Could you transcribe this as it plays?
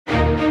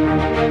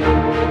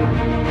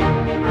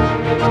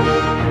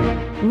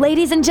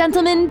Ladies and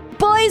gentlemen,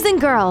 boys and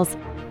girls,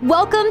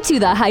 welcome to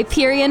the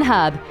Hyperion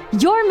Hub,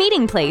 your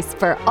meeting place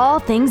for all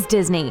things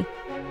Disney.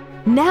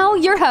 Now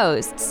your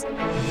hosts.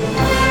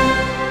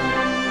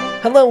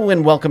 Hello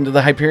and welcome to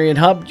the Hyperion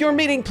Hub, your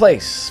meeting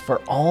place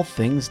for all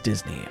things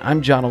Disney.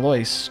 I'm John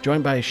Alois,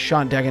 joined by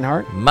Sean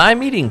Dagenhart. My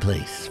meeting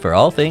place for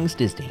all things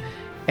Disney.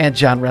 And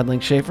John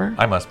Redling Schaefer.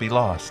 I must be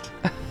lost.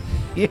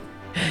 Yeah.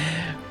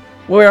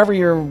 Wherever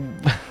you're...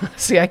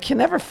 See, I can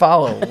never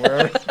follow.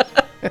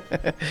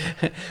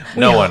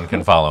 No one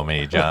can follow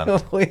me,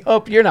 John. We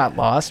hope you're not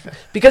lost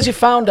because you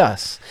found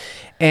us.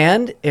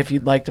 And if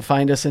you'd like to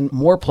find us in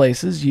more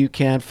places, you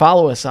can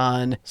follow us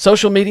on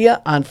social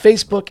media, on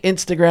Facebook,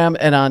 Instagram,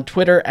 and on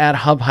Twitter at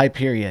Hub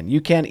Hyperion.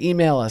 You can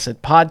email us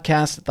at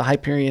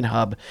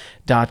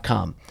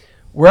podcast@thehyperionhub.com.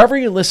 Wherever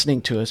you're listening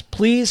to us,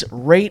 please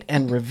rate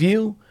and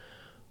review.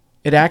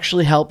 It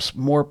actually helps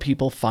more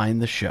people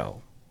find the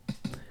show.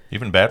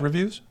 Even bad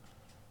reviews?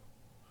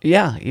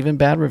 Yeah, even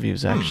bad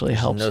reviews actually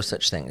helps. No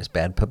such thing as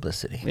bad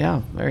publicity. Yeah,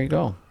 there you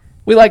go.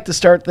 We like to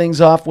start things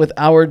off with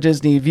our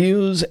Disney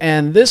views,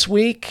 and this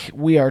week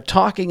we are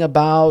talking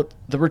about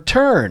the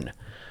return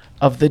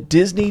of the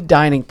Disney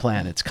dining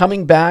plan. It's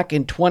coming back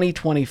in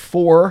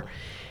 2024,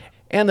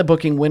 and the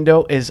booking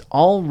window is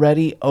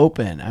already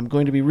open. I'm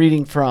going to be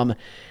reading from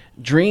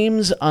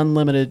Dreams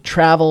Unlimited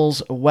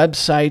Travel's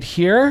website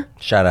here.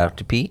 Shout out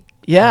to Pete.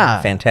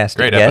 Yeah. Fantastic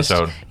Great guest.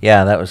 episode.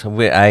 Yeah, that was.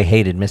 I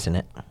hated missing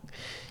it.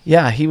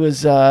 Yeah, he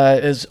was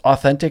as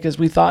authentic as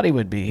we thought he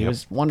would be. He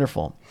was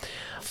wonderful.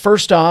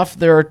 First off,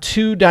 there are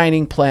two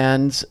dining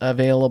plans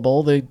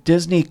available. The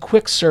Disney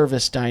Quick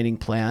Service Dining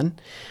Plan.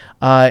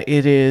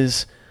 It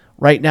is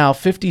right now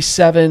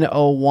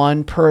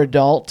 $57.01 per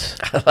adult.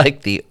 I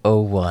like the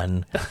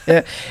 01.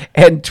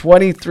 And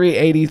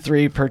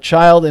 $23.83 per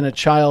child, and a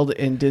child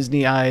in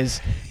Disney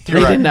eyes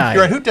 3 to 9.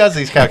 You're right. Who does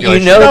these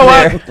calculations? You know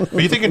what?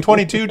 Are you thinking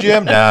 22,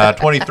 Jim? Nah,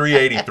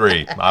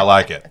 23.83. I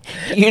like it.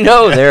 You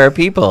know there are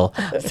people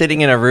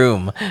sitting in a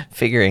room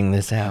figuring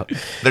this out.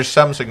 There's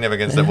some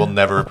significance that we'll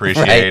never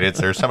appreciate. Right.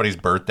 There's somebody's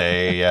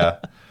birthday. Yeah.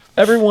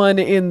 Everyone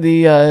in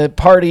the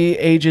party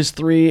ages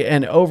 3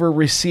 and over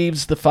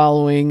receives the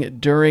following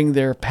during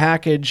their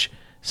package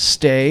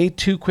stay: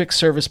 2 quick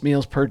service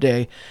meals per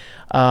day.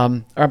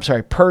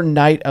 Per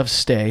night of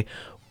stay.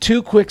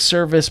 2 quick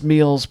service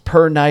meals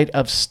per night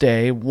of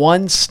stay.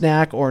 1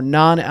 snack or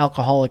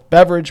non-alcoholic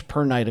beverage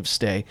per night of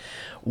stay.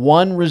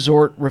 1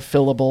 resort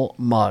refillable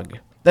mug.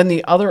 Then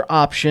the other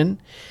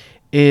option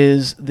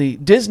is the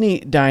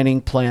Disney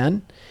dining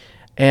plan.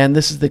 And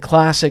this is the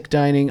classic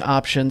dining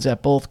options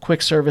at both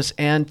quick service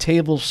and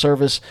table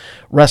service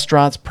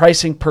restaurants.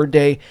 Pricing per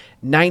day,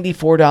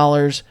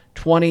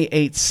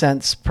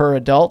 $94.28 per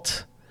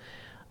adult,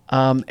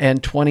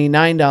 and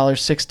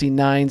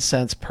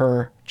 $29.69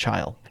 per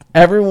child.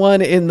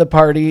 Everyone in the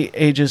party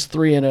ages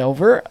 3 and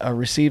over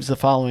receives the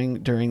following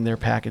during their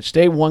package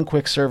stay: 1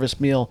 quick service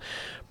meal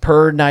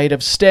per night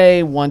of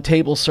stay, 1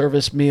 table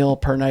service meal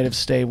per night of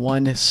stay,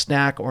 1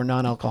 snack or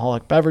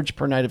non-alcoholic beverage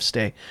per night of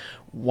stay,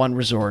 1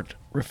 resort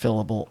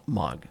refillable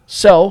mug.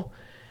 So,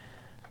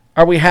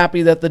 are we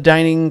happy that the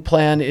dining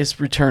plan is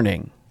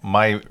returning?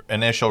 My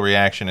initial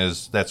reaction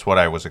is that's what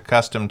I was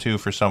accustomed to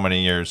for so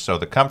many years, so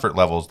the comfort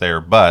level's there,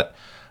 but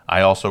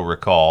I also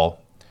recall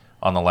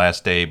on the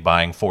last day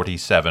buying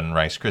 47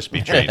 Rice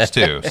Krispie treats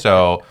too.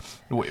 So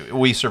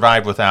we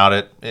survived without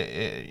it.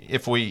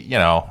 If we,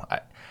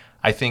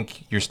 I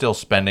think you're still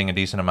spending a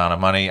decent amount of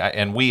money.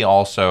 And we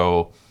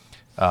also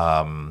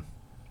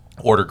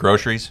order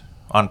groceries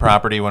on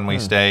property when we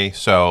stay.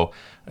 So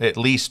at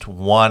least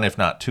 1, if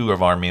not 2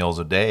 of our meals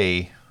a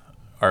day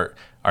are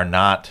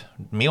not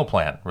meal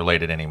plan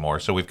related anymore.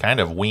 So we've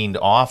kind of weaned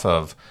off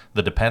of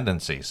the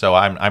dependency. So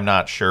I'm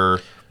not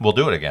sure we'll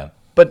do it again.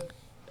 But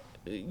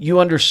you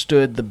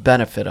understood the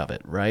benefit of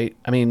it, right?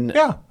 I mean,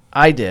 yeah,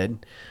 I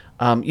did.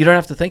 You don't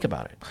have to think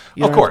about it.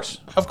 Of course.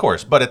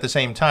 But at the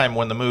same time,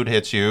 when the mood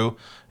hits you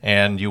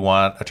and you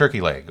want a turkey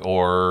leg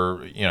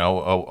or,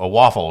 a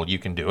waffle, you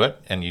can do it.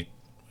 And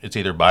it's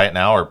either buy it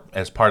now or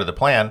as part of the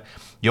plan.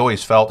 You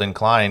always felt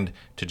inclined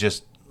to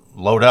just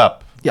load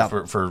up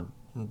for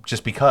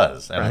just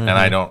because. And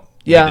I don't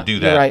need to do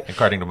that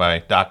according to my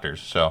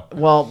doctors. So,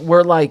 well,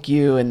 we're like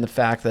you in the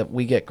fact that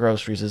we get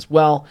groceries as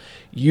well.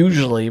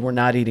 Usually we're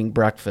not eating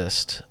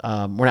breakfast.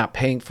 We're not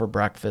paying for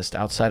breakfast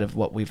outside of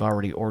what we've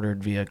already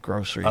ordered via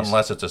groceries.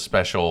 Unless it's a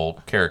special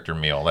character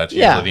meal. That's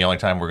usually the only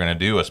time we're going to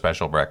do a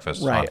special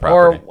breakfast on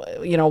property.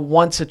 Or,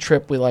 once a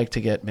trip we like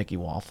to get Mickey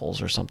waffles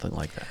or something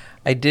like that.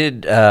 I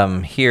did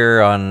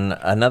hear on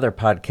another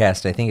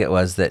podcast, I think it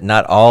was, that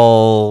not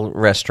all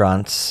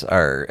restaurants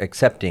are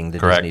accepting the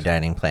Correct. Disney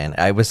dining plan.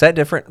 Was that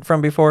different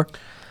from before?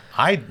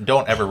 I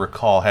don't ever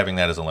recall having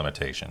that as a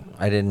limitation.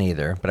 I didn't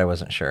either, but I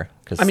wasn't sure.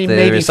 Because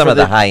maybe some of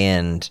the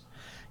high-end,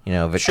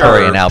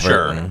 Victoria and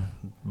Albert. Sure.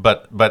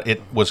 But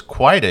it was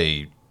quite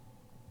a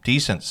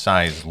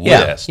decent-sized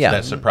list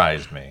that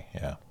surprised me,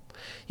 yeah.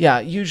 Yeah,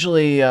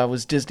 usually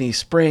was Disney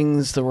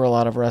Springs. There were a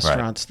lot of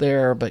restaurants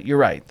there, but you're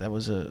right. There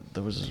was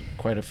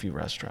quite a few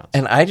restaurants.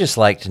 And I just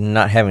liked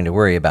not having to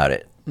worry about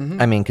it.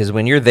 I mean, because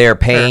when you're there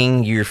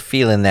paying, you're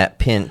feeling that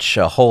pinch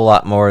a whole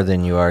lot more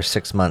than you are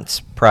 6 months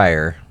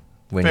prior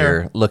when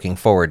you're looking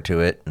forward to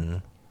it.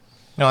 And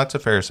No, that's a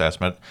fair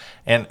assessment.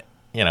 And,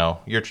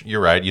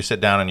 you're right. You sit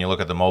down and you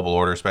look at the mobile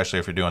order, especially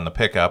if you're doing the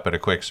pickup at a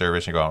quick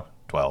service, you go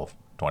 12,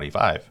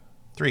 25,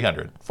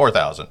 300,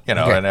 4,000, and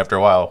after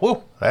a while,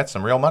 whoo, that's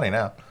some real money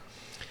now.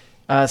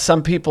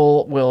 Some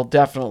people will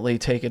definitely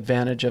take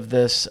advantage of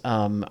this.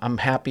 I'm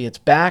happy it's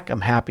back.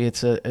 I'm happy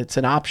it's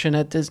an option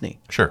at Disney.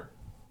 Sure.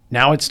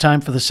 Now it's time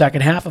for the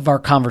second half of our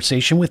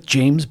conversation with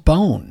James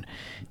Bohn,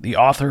 the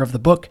author of the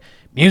book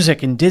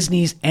Music in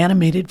Disney's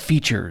Animated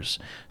Features,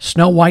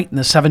 Snow White and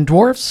the Seven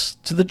Dwarfs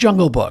to the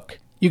Jungle Book.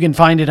 You can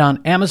find it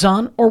on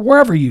Amazon or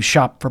wherever you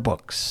shop for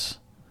books.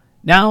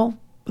 Now,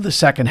 the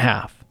second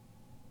half.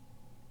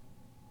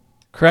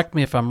 Correct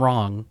me if I'm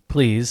wrong,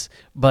 please,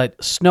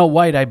 but Snow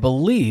White, I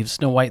believe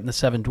Snow White and the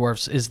Seven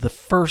Dwarfs is the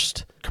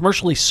first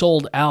commercially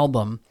sold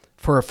album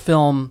for a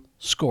film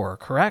score,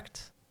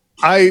 correct?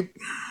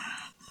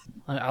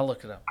 I'll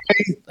look it up.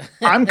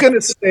 I'm going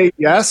to say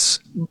yes.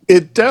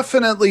 It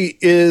definitely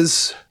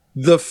is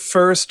the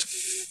first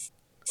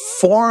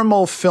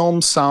formal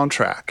film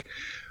soundtrack.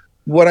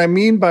 What I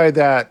mean by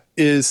that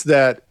is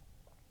that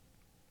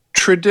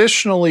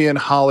traditionally in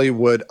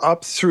Hollywood,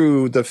 up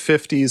through the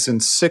 50s and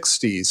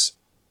 60s,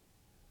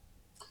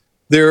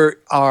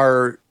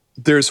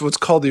 there's what's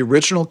called the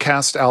original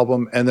cast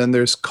album, and then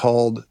there's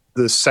called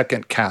the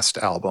second cast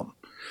album.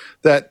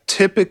 That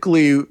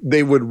typically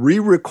they would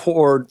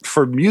re-record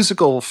for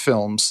musical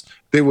films.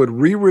 They would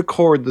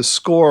re-record the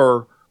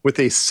score with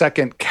a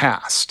second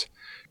cast,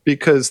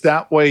 because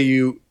that way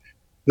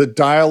the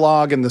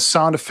dialogue and the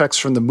sound effects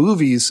from the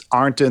movies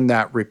aren't in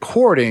that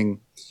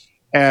recording,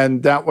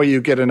 and that way you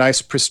get a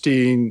nice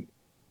pristine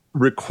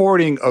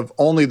recording of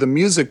only the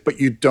music, but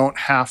you don't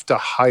have to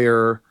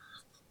hire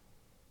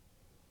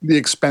the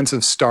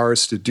expensive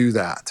stars to do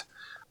that.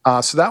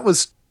 So that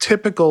was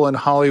typical in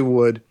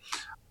Hollywood.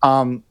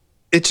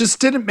 It just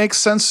didn't make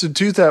sense to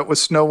do that with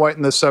Snow White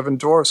and the Seven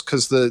Dwarfs,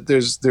 because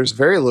there's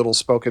very little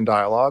spoken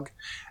dialogue,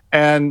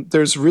 and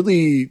there's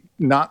really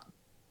not.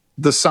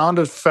 The sound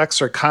effects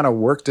are kind of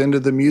worked into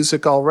the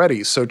music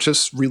already. So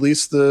just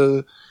release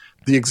the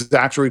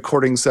exact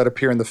recordings that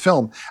appear in the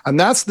film, and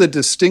that's the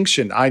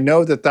distinction. I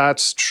know that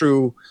that's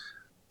true.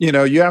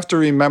 You have to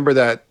remember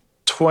that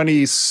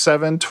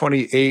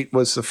 28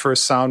 was the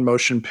first sound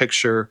motion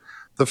picture.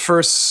 The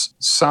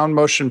first sound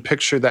motion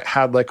picture that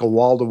had like a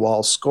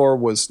wall-to-wall score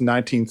was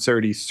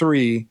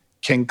 1933,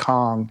 King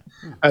Kong.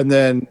 And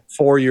then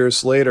 4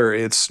 years later,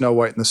 it's Snow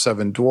White and the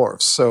Seven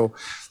Dwarfs. So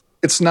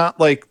it's not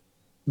like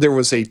there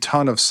was a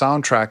ton of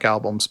soundtrack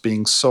albums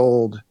being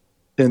sold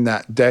in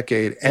that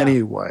decade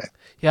anyway.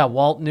 Yeah,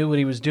 Walt knew what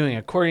he was doing.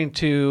 According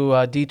to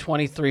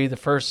D23, the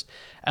first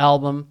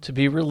album to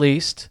be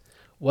released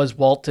was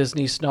Walt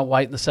Disney's Snow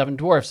White and the Seven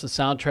Dwarfs, the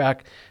soundtrack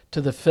to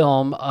the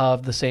film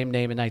of the same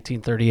name in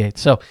 1938.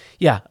 So,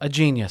 yeah, a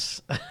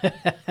genius.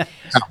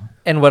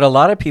 And what a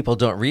lot of people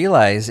don't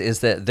realize is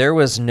that there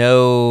was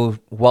no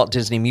Walt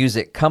Disney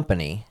Music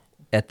Company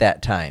at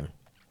that time.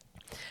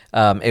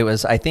 It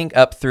was, I think,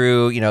 up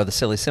through, the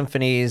Silly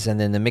Symphonies and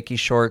then the Mickey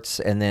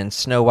Shorts and then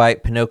Snow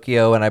White,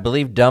 Pinocchio, and I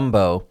believe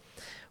Dumbo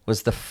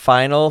was the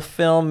final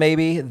film,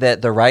 maybe,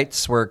 that the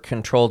rights were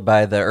controlled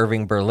by the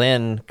Irving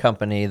Berlin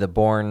company, the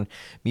Bohn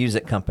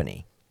Music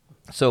Company.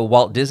 So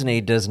Walt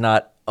Disney does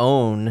not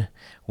own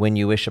When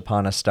You Wish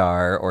Upon a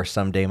Star or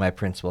Someday My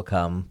Prince Will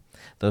Come.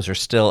 Those are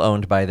still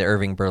owned by the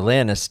Irving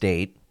Berlin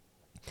estate.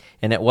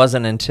 And it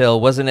wasn't until,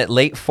 wasn't it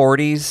late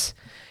 40s,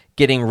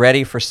 getting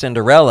ready for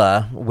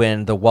Cinderella,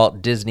 when the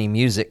Walt Disney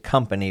Music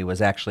Company was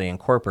actually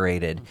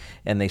incorporated,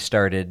 and they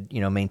started,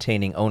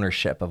 maintaining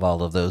ownership of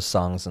all of those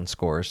songs and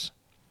scores.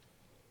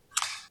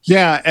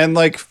 Yeah, and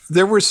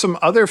there were some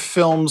other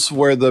films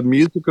where the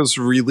music was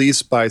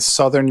released by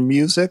Southern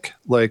Music,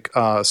 like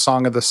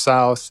Song of the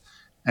South,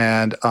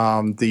 and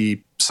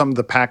some of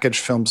the package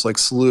films like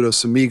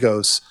Saludos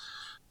Amigos.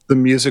 The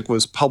music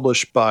was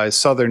published by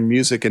Southern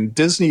Music, and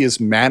Disney has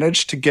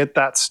managed to get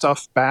that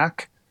stuff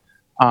back,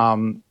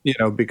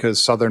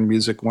 because Southern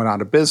Music went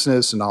out of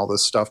business and all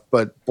this stuff.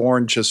 But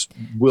Bourne just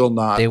will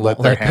not. They won't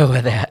let go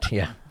of that.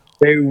 Yeah.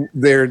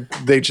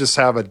 They just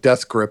have a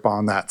death grip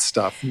on that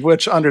stuff,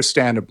 which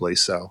understandably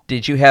so.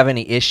 Did you have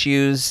any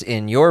issues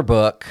in your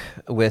book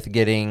with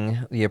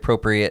getting the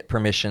appropriate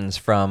permissions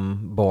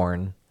from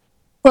Bourne?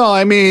 Well,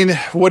 I mean,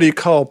 what do you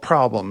call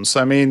problems?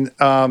 I mean,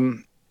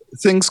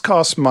 things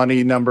cost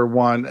money, number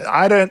one.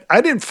 I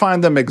didn't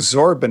find them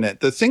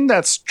exorbitant. The thing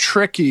that's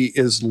tricky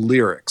is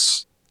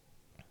lyrics.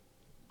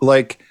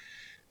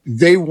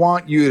 They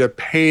want you to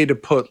pay to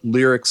put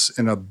lyrics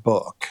in a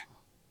book.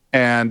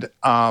 And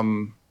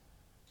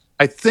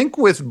I think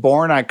with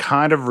Bourne, I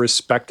kind of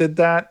respected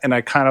that. And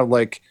I kind of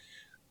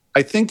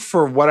I think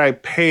for what I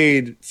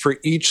paid for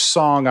each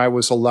song, I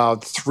was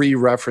allowed 3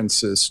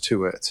 references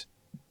to it.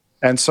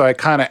 And so I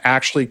kind of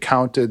actually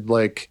counted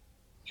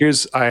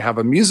I have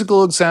a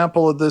musical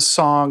example of this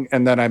song,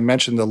 and then I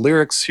mentioned the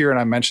lyrics here, and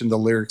I mentioned the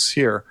lyrics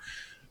here.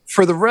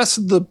 for the rest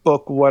of the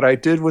book, what I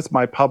did with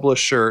my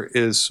publisher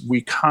is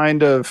we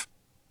kind of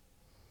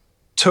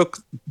took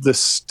the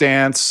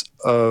stance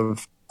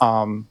of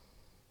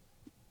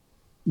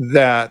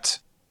that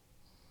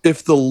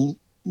if the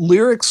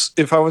lyrics,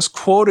 if I was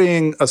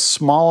quoting a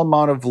small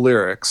amount of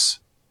lyrics,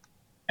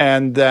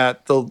 and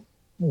that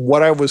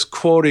what I was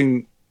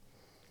quoting,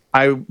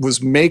 I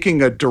was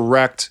making a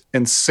direct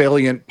and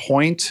salient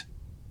point,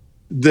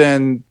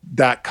 then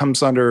that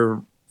comes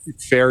under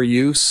fair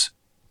use.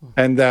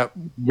 And that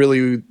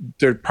really,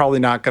 they're probably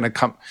not going to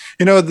come.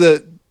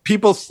 The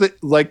people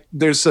like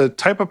there's a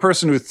type of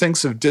person who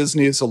thinks of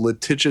Disney as a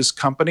litigious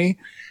company,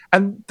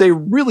 and they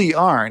really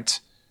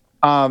aren't.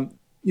 And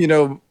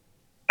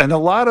a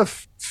lot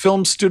of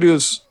film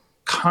studios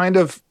kind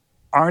of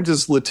aren't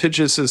as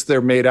litigious as they're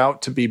made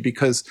out to be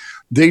because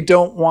they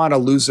don't want to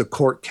lose a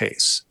court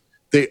case.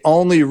 They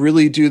only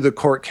really do the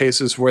court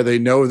cases where they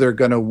know they're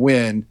going to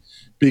win,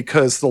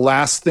 because the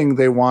last thing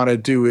they want to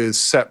do is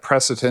set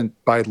precedent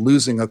by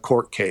losing a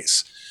court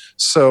case.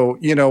 So,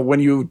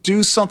 when you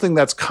do something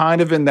that's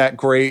kind of in that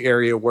gray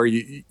area where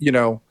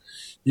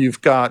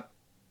you've got,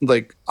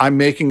 like, I'm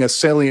making a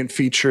salient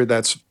feature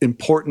that's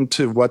important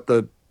to what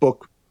the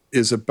book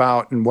is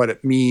about and what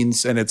it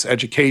means, and it's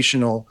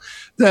educational,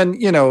 then,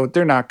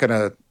 they're not going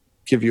to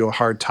give you a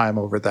hard time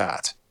over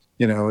that,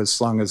 as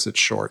long as it's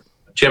short.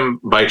 Jim,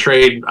 by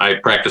trade, I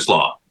practice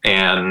law.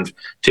 And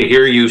to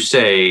hear you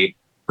say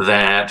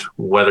that,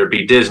 whether it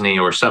be Disney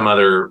or some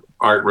other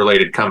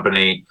art-related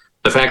company,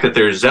 the fact that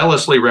they're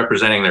zealously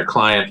representing their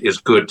client is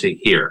good to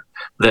hear.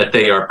 That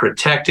they are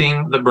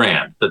protecting the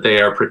brand, that they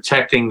are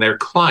protecting their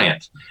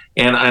client.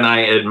 And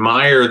I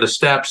admire the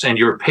steps and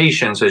your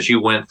patience as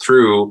you went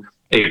through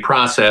a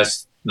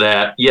process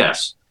that,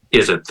 yes,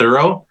 is it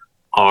thorough?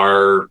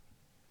 Are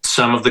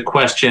some of the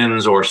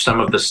questions or some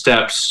of the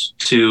steps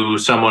to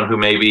someone who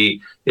maybe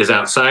is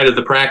outside of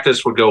the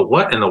practice would go,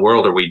 what in the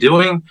world are we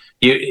doing?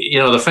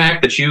 The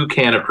fact that you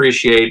can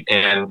appreciate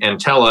and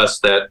tell us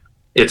that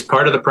it's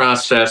part of the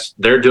process,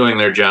 they're doing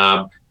their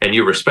job, and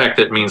you respect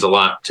it means a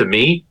lot to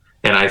me.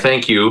 And I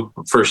thank you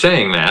for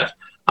saying that.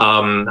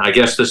 I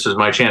guess this is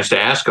my chance to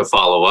ask a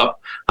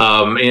follow-up.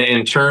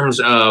 In terms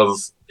of,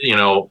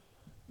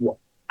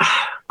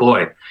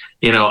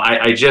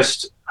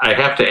 I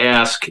have to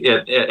ask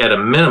at a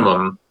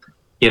minimum,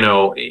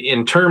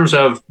 in terms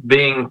of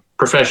being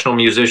professional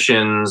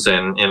musicians,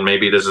 and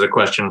maybe this is a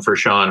question for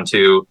Sean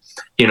too,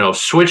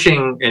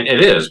 switching, and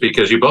it is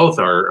because you both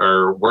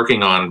are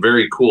working on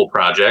very cool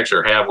projects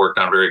or have worked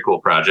on very cool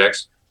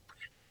projects,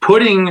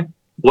 putting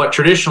what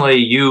traditionally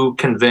you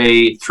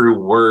convey through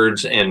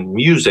words and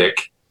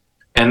music,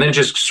 and then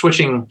just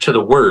switching to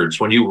the words.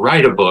 When you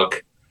write a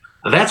book,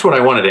 that's what I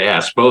wanted to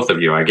ask both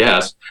of you, I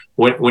guess.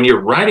 When you're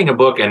writing a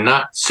book and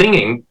not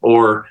singing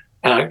or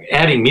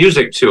adding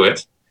music to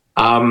it,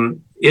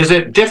 is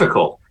it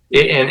difficult?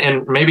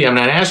 And maybe I'm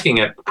not asking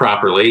it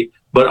properly,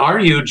 but are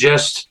you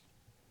just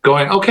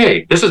going,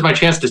 okay, this is my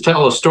chance to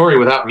tell a story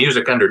without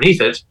music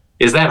underneath it?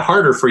 Is that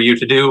harder for you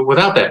to do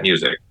without that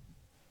music?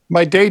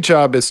 My day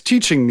job is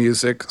teaching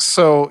music.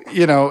 So,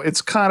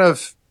 it's kind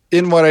of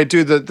in what I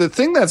do. The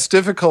thing that's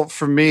difficult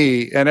for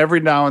me, and every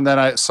now and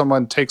then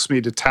someone takes me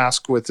to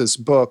task with this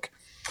book,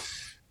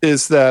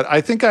 is that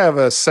I think I have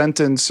a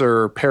sentence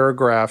or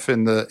paragraph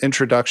in the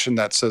introduction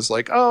that says,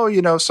 like,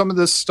 some of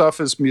this stuff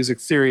is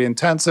music theory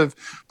intensive,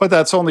 but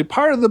that's only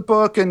part of the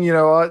book, and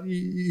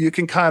you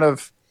can kind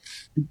of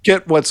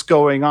get what's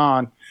going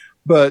on.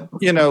 But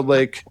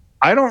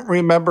I don't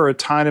remember a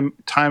time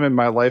in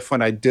my life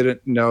when I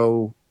didn't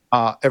know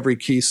every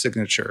key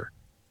signature.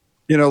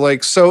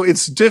 So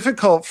it's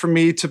difficult for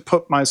me to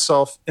put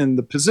myself in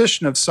the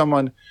position of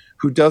someone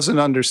who doesn't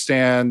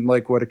understand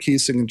like what a key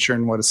signature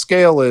and what a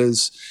scale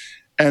is.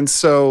 And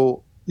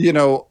so,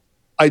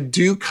 I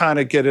do kind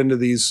of get into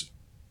these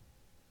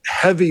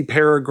heavy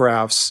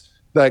paragraphs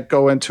that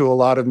go into a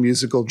lot of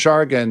musical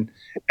jargon.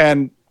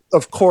 And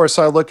of course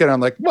I look at it,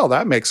 I'm like, well,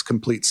 that makes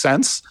complete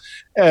sense.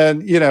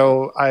 And,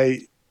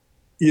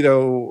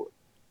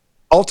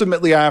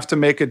 ultimately I have to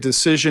make a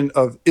decision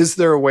of, is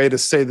there a way to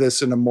say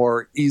this in a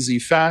more easy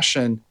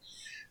fashion?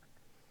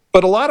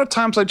 But a lot of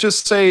times I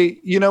just say,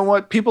 you know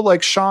what, people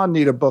like Sean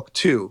need a book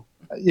too,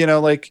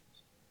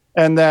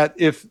 and that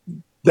if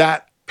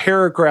that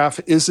paragraph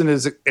isn't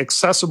as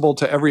accessible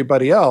to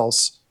everybody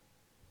else,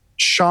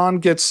 Sean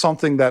gets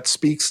something that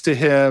speaks to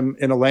him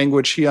in a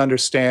language he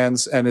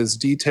understands and is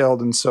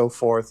detailed and so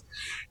forth.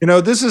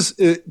 This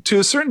is, to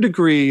a certain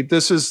degree,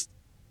 this is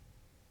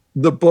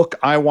the book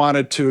I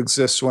wanted to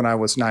exist when I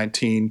was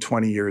 19,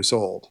 20 years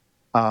old.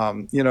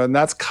 And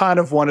that's kind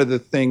of one of the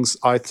things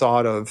I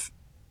thought of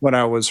when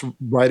I was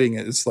writing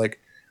it. It's like,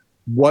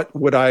 what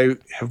would I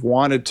have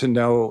wanted to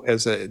know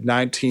as a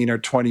 19 or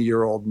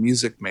 20-year-old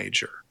music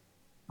major?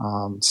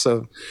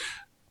 So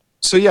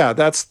yeah,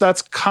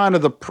 that's kind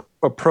of the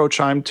approach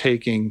I'm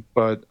taking.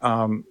 But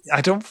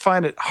I don't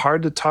find it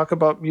hard to talk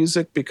about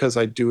music because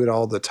I do it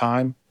all the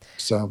time.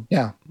 So,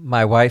 yeah.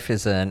 My wife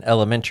is an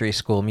elementary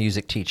school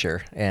music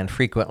teacher, and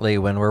frequently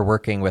when we're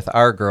working with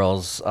our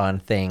girls on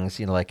things,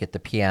 like at the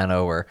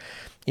piano or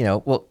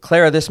well,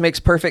 Clara, this makes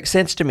perfect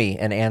sense to me.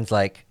 And Anne's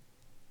like,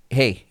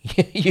 hey,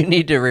 you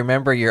need to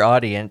remember your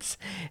audience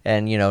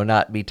and,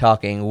 not be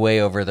talking way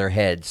over their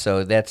heads.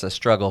 So that's a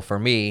struggle for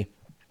me,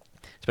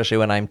 especially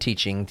when I'm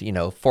teaching,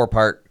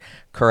 4-part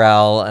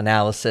chorale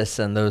analysis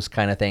and those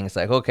kind of things.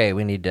 Like, okay,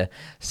 we need to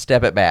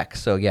step it back.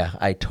 So yeah,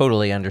 I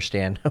totally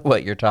understand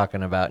what you're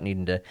talking about,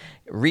 needing to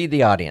read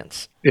the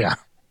audience. Yeah.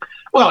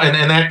 Well,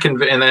 and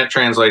that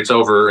translates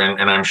over,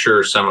 and I'm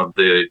sure some of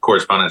the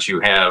correspondence you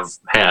have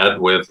had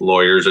with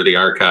lawyers or the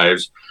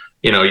archives,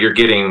 you're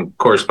getting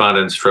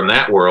correspondence from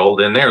that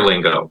world in their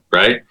lingo,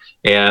 right?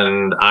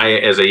 And I,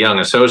 as a young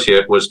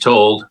associate, was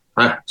told,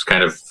 it's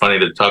kind of funny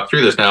to talk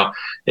through this now,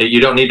 you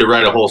don't need to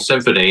write a whole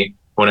symphony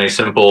when a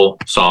simple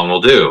song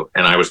will do.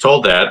 And I was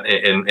told that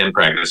in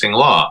practicing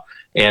law.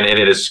 And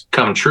it has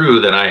come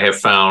true that I have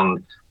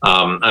found,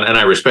 and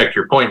I respect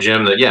your point,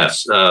 Jim, that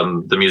yes,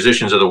 the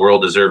musicians of the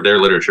world deserve their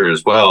literature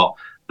as well.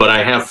 But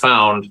I have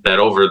found that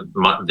over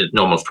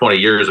almost 20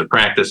 years of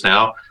practice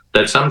now,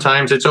 that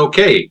sometimes it's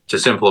okay to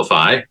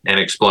simplify and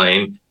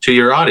explain to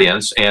your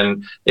audience,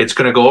 and it's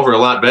going to go over a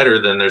lot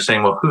better than they're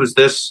saying, well, who's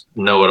this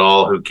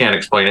know-it-all who can't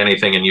explain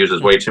anything and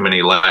uses way too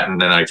many Latin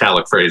and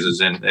italic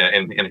phrases in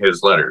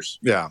his letters.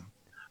 Yeah.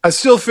 I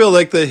still feel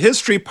like the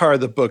history part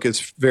of the book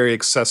is very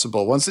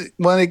accessible.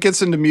 When it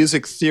gets into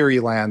music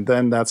theory land,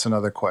 then that's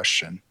another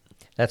question.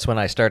 That's when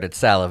I started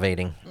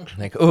salivating.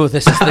 Like, oh,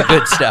 this is the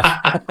good stuff.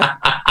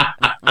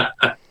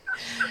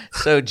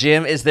 So,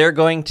 Jim, is there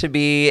going to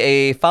be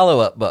a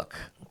follow-up book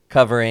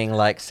covering,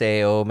 like,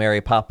 say,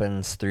 Mary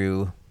Poppins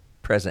through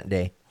present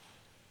day?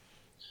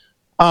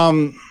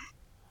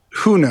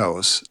 Who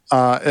knows?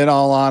 In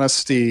all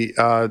honesty,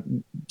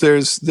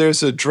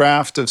 there's a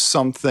draft of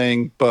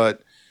something,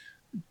 but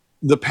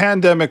the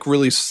pandemic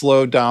really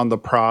slowed down the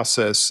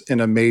process in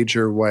a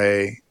major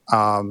way,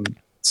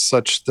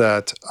 such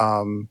that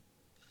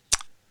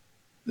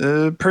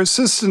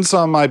persistence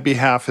on my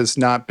behalf has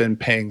not been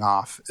paying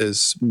off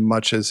as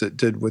much as it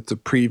did with the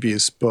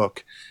previous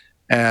book.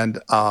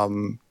 And,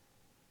 I'm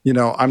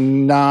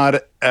not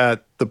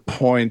at the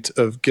point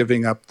of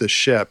giving up the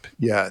ship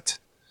yet,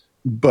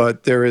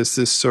 but there is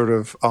this sort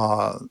of,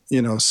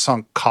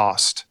 sunk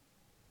cost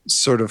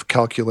sort of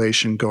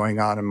calculation going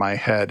on in my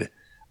head.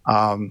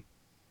 I'll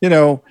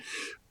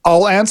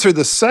answer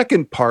the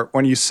second part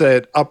when you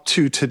said up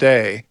to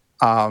today.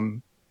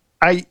 I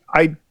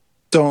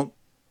don't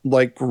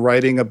like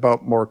writing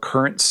about more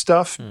current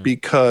stuff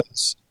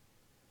because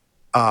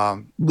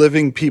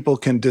living people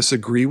can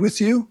disagree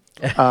with you.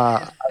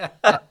 I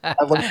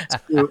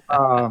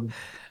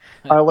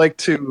like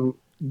to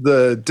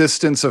the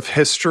distance of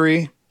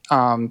history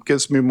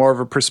gives me more of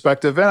a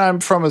perspective, and I'm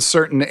from a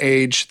certain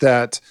age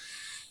that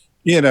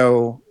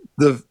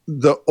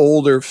the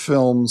older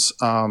films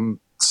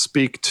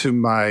speak to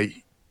my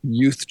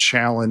youth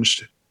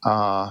challenged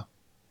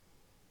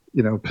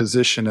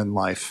position in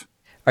life.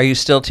 Are you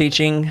still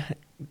teaching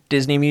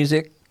Disney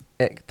music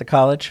at the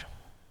college?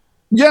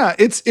 Yeah,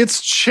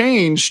 it's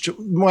changed.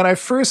 When I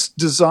first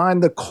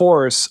designed the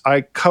course,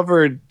 I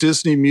covered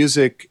Disney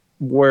music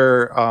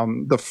where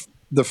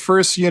the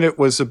first unit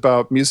was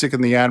about music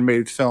in the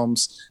animated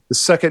films. The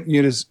second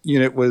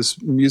unit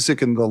was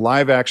music in the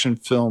live action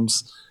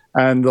films.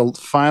 And the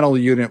final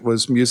unit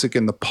was music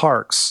in the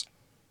parks.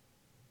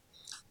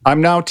 I'm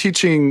now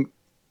teaching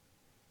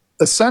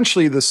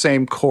essentially the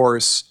same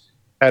course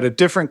at a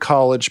different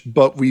college,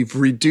 but we've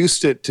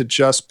reduced it to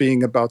just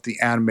being about the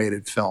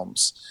animated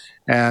films.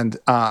 And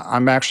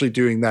I'm actually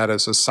doing that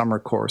as a summer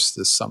course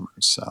this summer.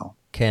 So,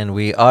 can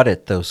we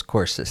audit those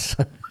courses?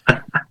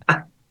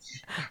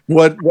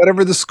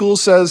 Whatever the school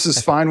says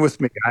is fine with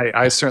me.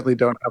 I certainly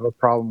don't have a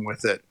problem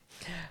with it.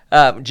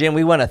 Jim,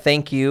 we want to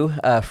thank you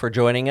for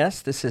joining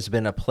us. This has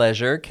been a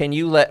pleasure. Can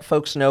you let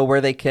folks know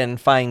where they can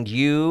find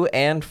you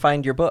and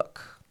find your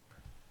book?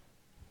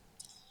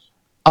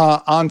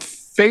 On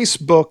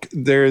Facebook,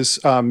 there's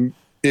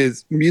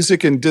is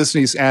Music in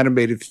Disney's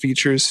Animated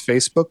Features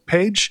Facebook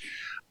page.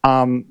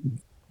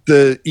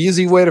 The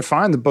easy way to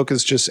find the book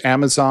is just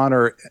Amazon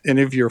or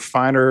any of your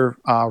finer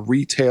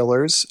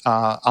retailers,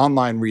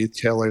 online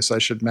retailers, I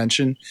should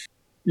mention.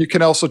 You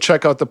can also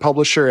check out the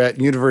publisher at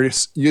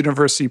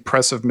University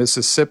Press of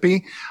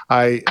Mississippi.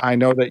 I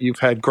know that you've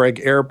had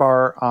Greg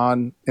Ehrbar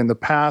on in the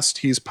past.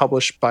 He's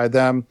published by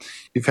them.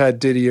 You've had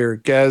Didier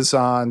Guez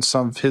on.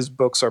 Some of his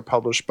books are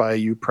published by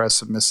U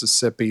Press of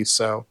Mississippi.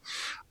 So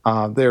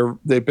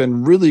they've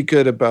been really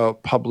good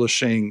about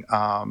publishing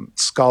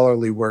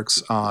scholarly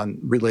works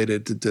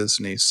related to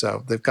Disney.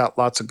 So they've got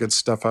lots of good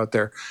stuff out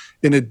there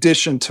in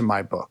addition to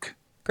my book.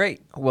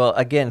 Great. Well,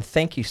 again,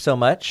 thank you so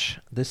much.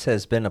 This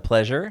has been a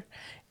pleasure.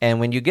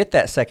 And when you get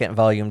that second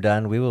volume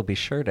done, we will be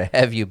sure to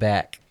have you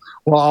back.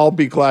 Well, I'll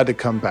be glad to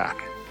come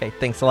back. Okay,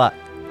 thanks a lot.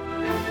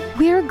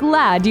 We're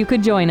glad you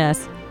could join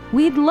us.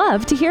 We'd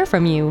love to hear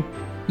from you.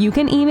 You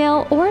can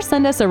email or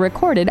send us a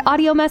recorded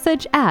audio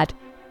message at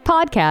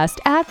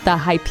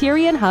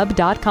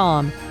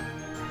podcast@thehyperionhub.com.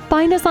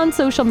 Find us on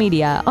social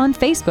media on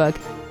Facebook,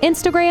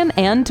 Instagram,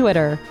 and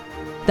Twitter.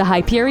 The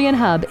Hyperion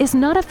Hub is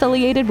not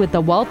affiliated with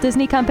the Walt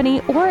Disney Company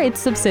or its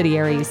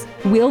subsidiaries.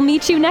 We'll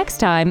meet you next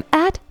time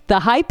at the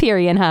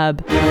Hyperion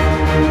Hub.